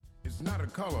not a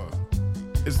color,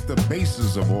 it's the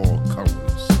basis of all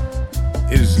colors.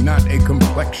 It is not a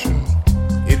complexion,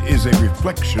 it is a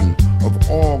reflection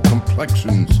of all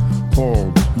complexions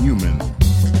called human.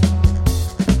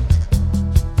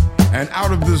 And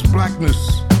out of this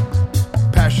blackness,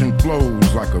 passion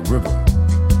flows like a river.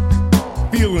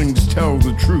 Feelings tell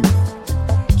the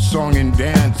truth. Song and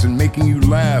dance and making you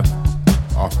laugh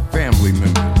are family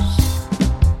members.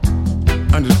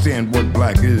 Understand what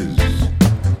black is.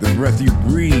 The breath you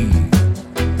breathe,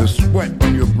 the sweat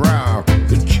on your brow,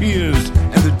 the cheers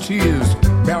and the tears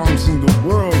balancing the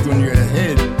world on your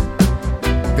head.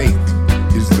 Faith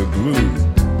is the glue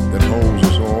that holds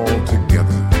us all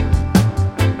together.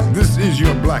 This is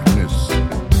your blackness,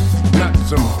 not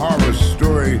some horror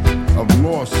story of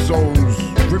lost souls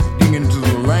drifting into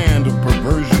the land of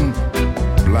perversion.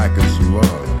 Black as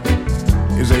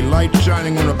love is a light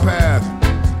shining on a path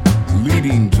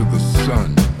leading to the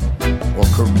sun, or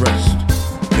caressed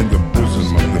in the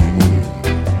bosom of the moon.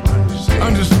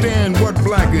 Understand what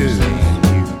black is.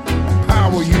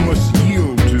 Power you must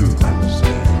yield to.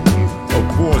 A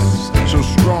force so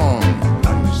strong,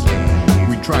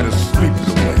 we try to sleep it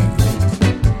away.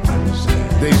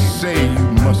 They say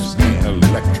you must